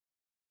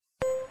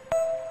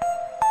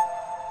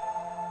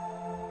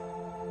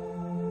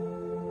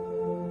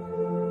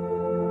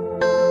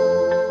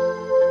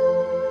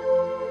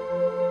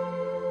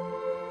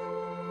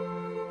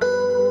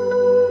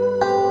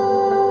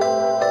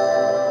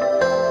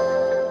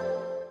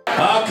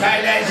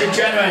Okay, ladies and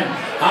gentlemen,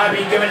 I've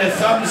been given a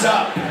thumbs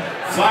up.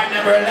 Fight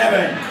number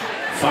 11,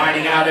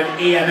 fighting out of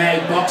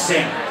EMA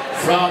Boxing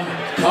from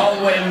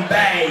Colwyn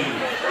Bay.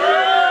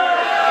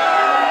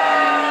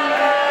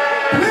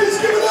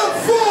 Please give it up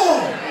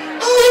for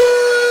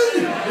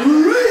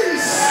Owen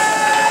Rhys.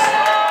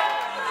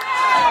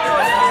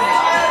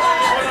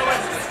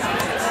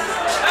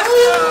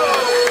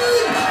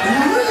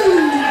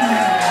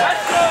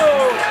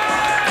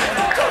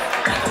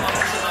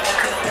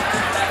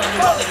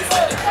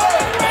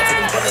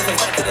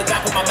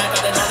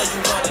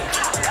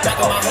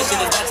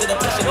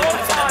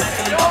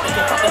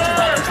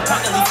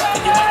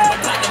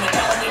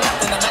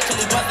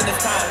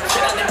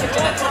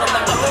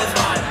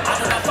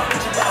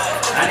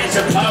 And his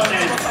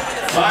opponent,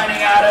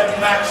 fighting out of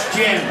Max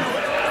Gym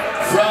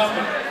from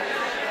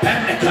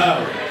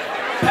Pembrokeshire.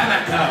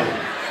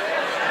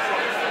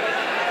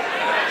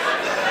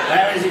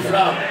 Where is he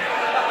from?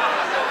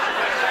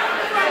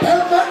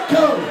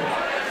 Pembrokeshire.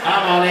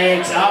 I'm on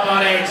it.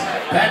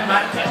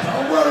 Pembrokeshire.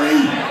 Don't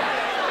worry,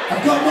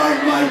 I've got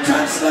my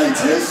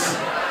translators.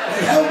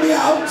 They help me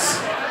out.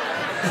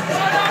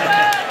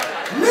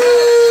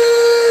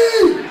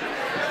 Lee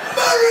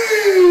Murray!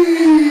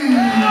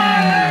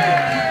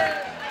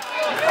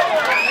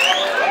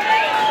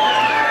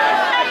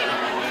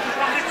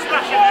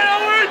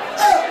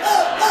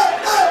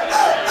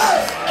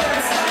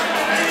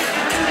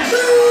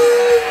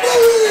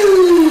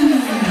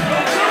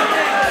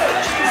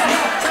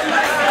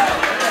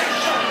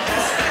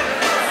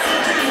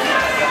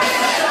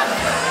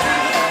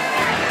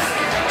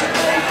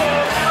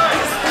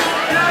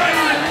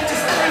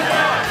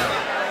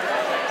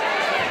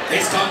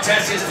 This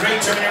contest is 3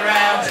 2-minute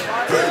rounds.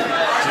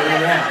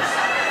 2-minute rounds.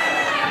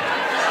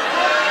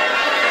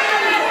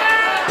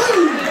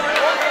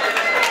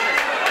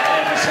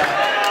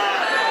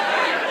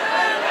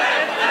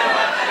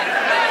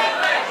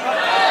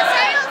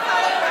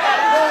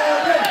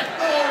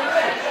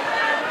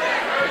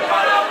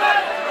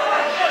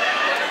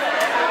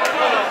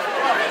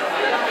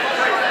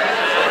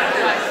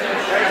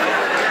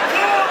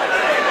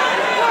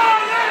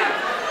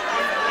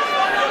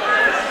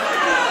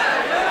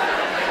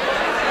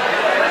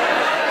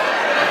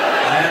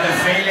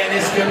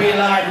 This could be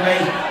lively.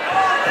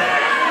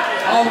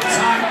 Hold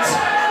tight.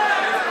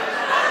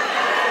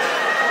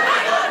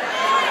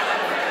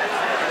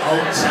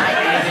 Hold tight,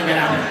 anything can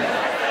happen.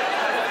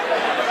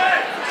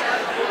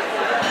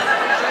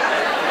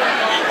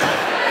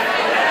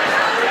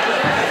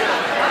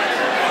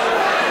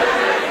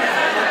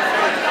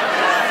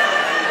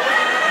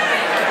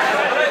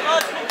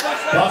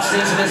 Box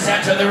into the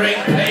centre of the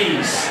ring,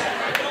 please.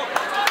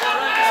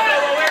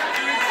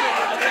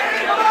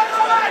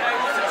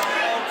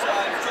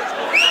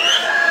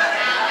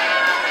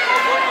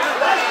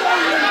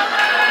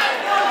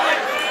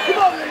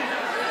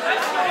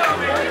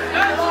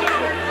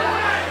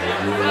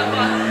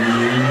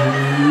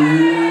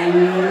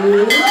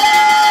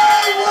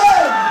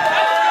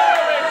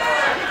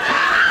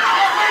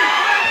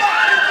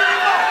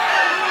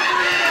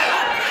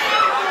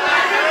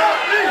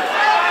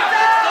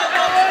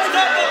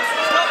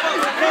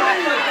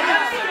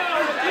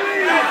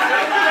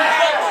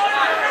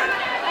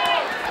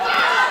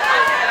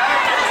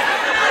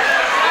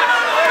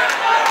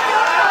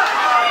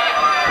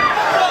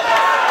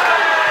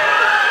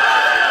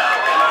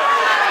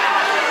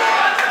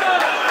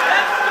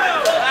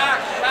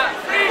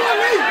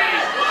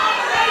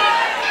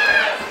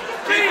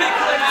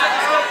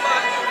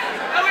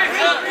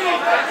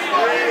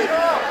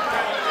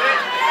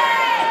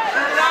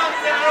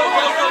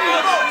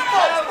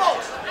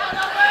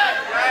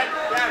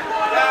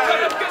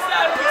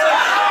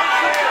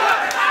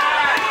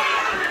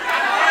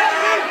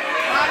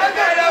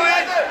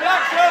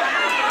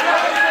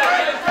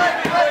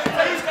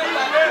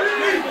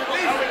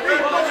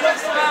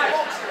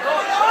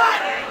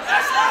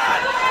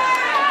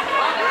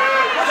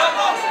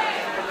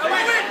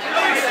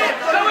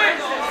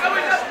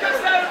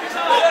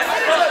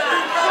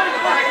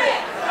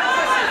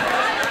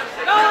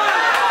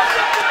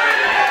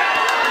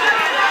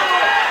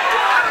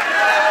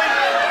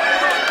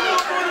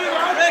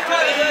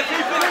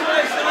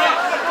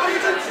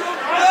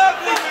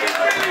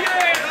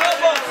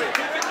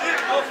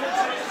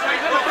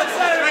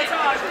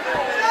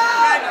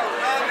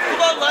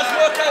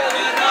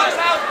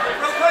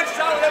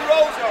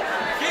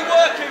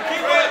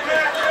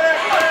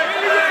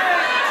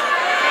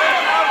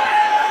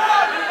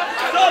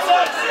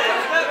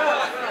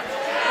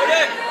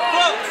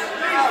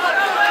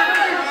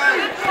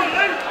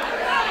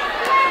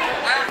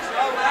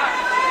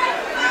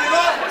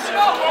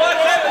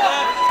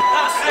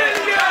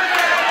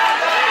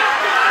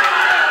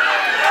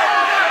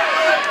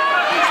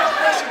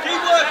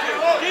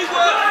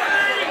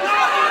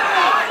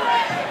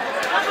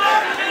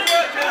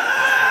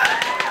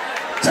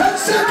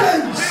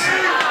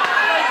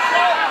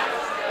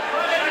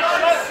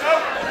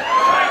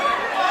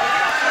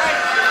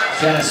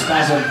 She had a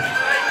spasm.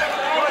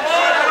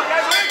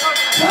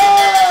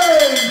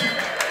 Time!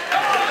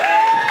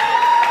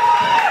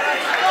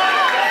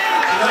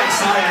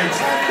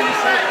 side.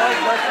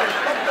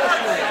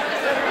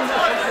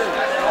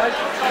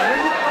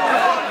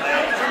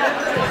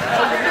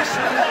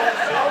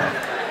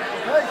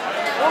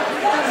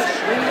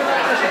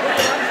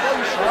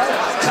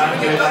 Time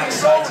to get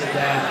excited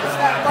there.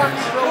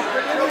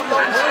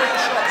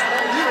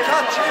 You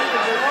can't change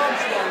your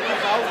arms long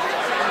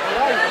without.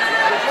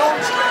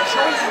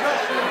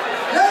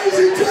 Ladies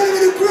and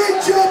gentlemen, a great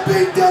job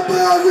being done by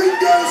our ring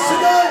girls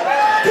tonight.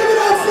 Give it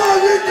up for our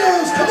ring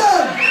girls, come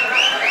on!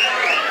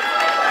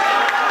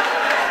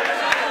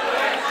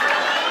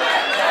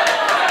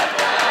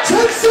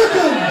 10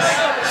 seconds!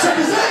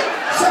 Seconds out,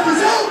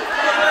 seconds out!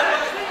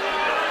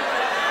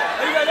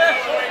 Are you ready?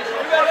 Are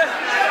you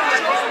ready?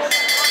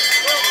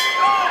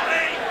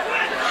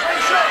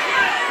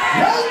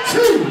 Round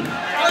 2!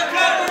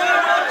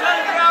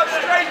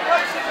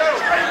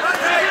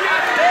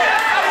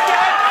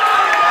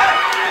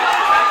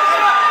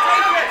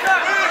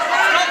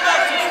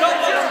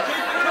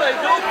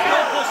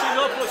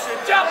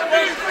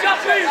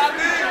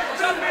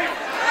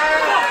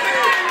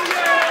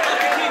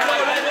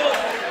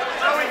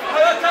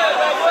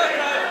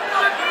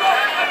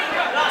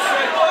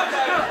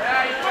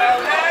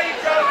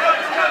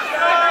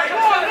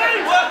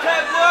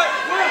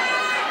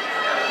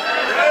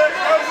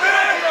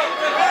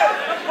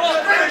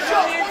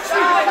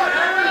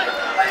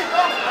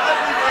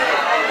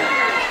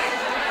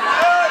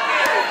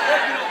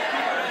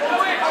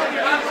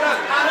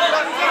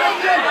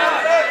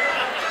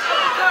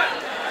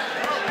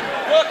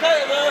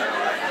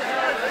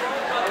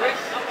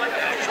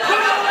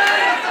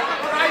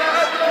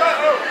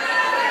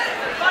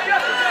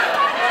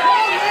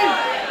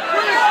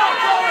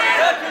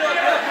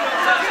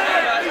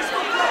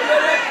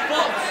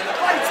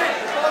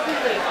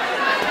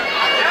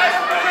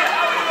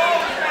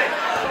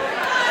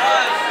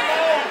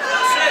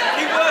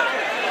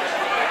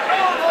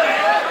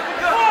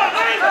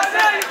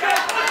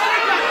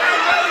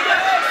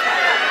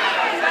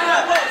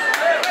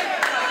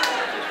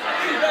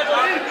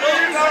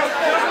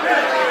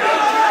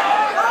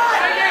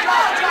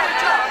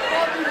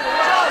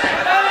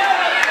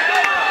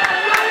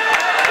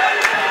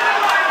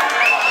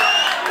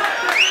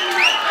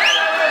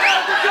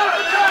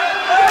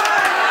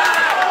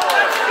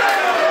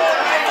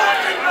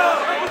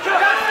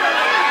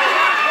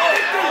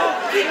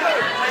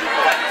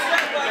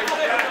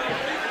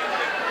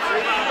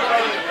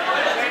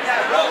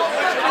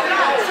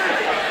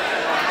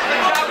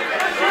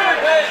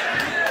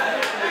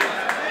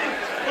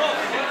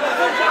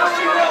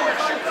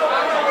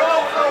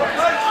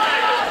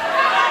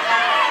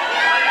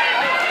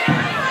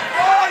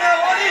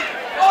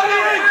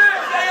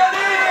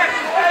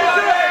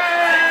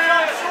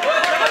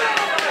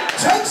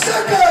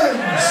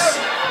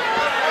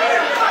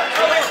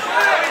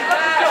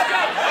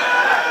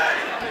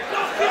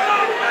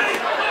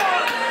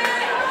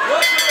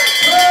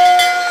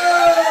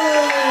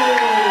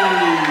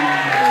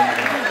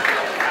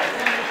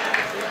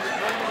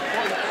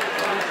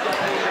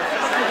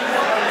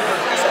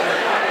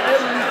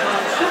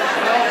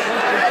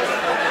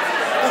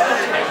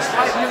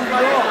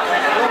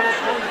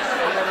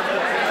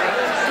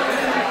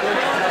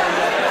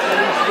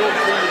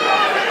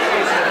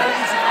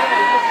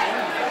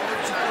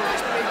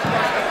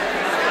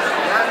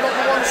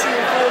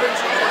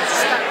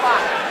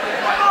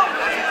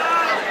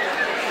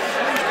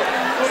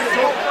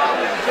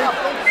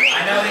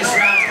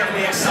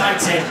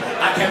 excited.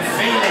 I can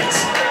feel it.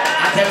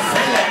 I can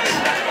feel it.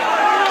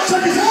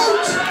 Check it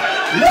out!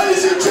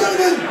 Ladies and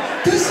gentlemen,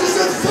 this is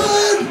the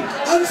third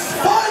and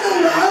final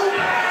round.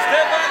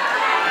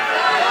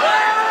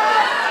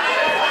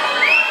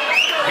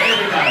 Here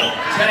we go.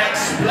 It's going to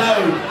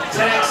explode. It's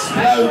going to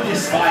explode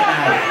this fight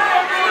now.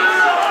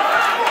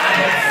 I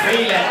can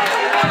feel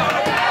it.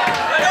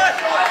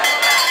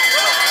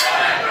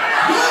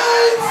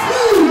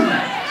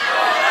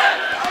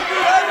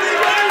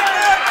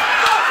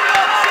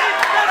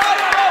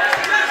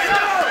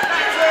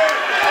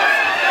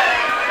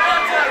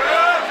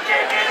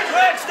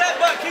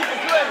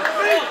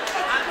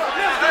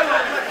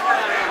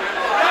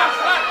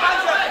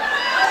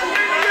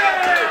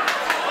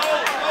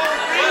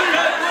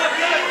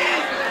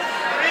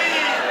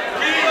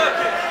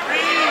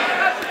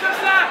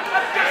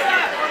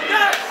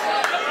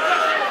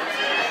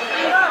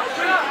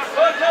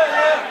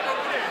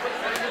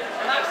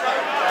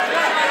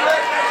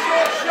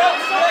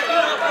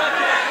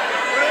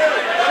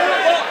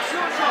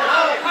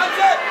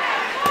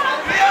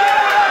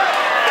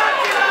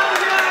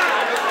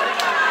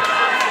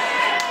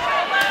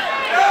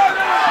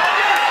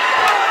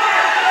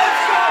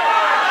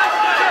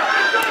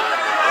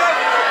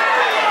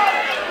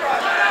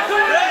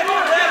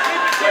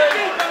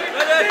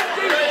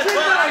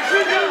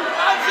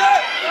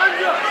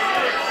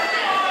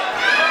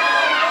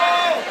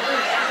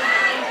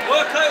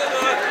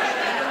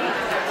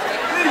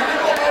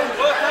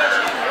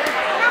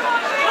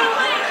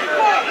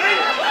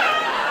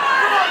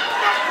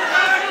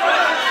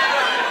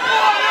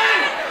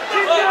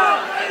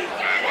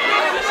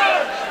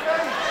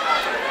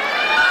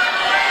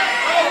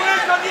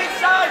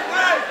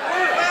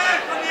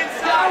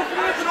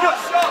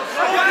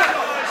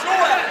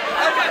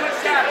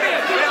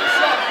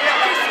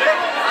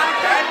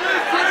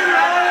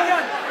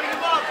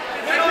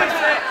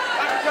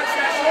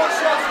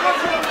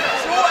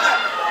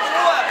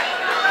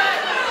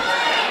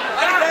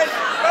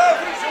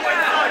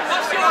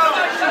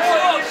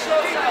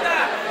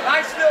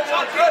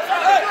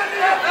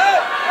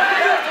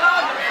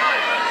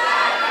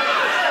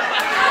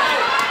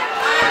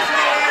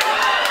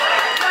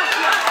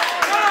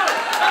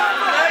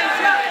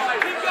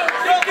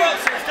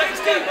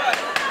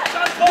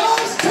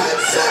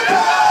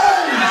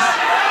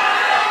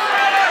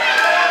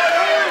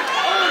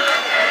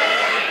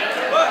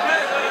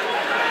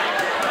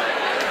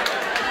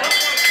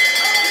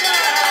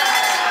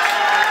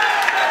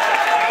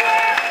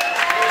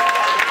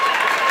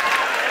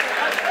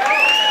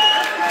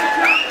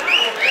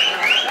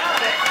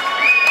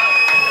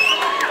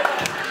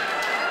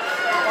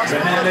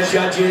 Remember,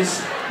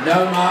 judges,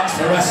 no marks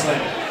for wrestling.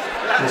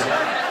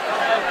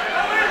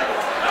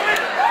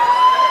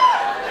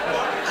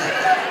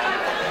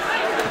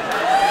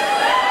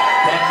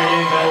 Then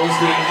maneuvers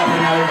the up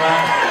and over.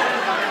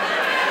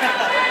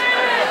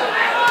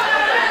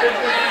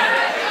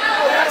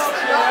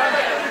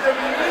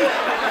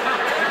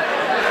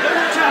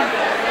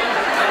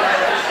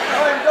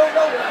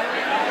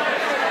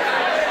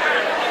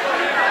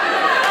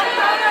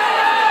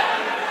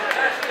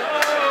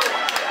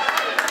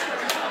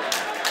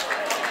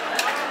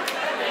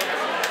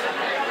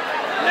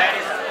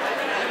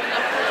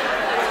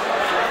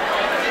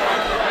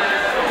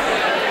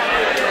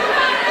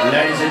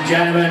 Ladies and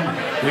gentlemen,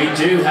 we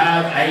do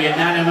have a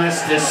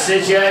unanimous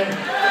decision.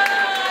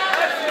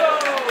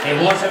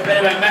 It was a bit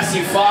of a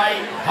messy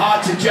fight,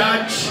 hard to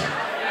judge,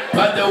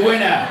 but the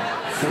winner,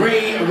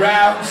 3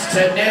 rounds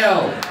to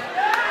 0.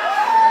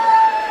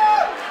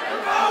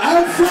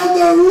 And from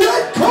the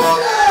red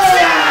corner,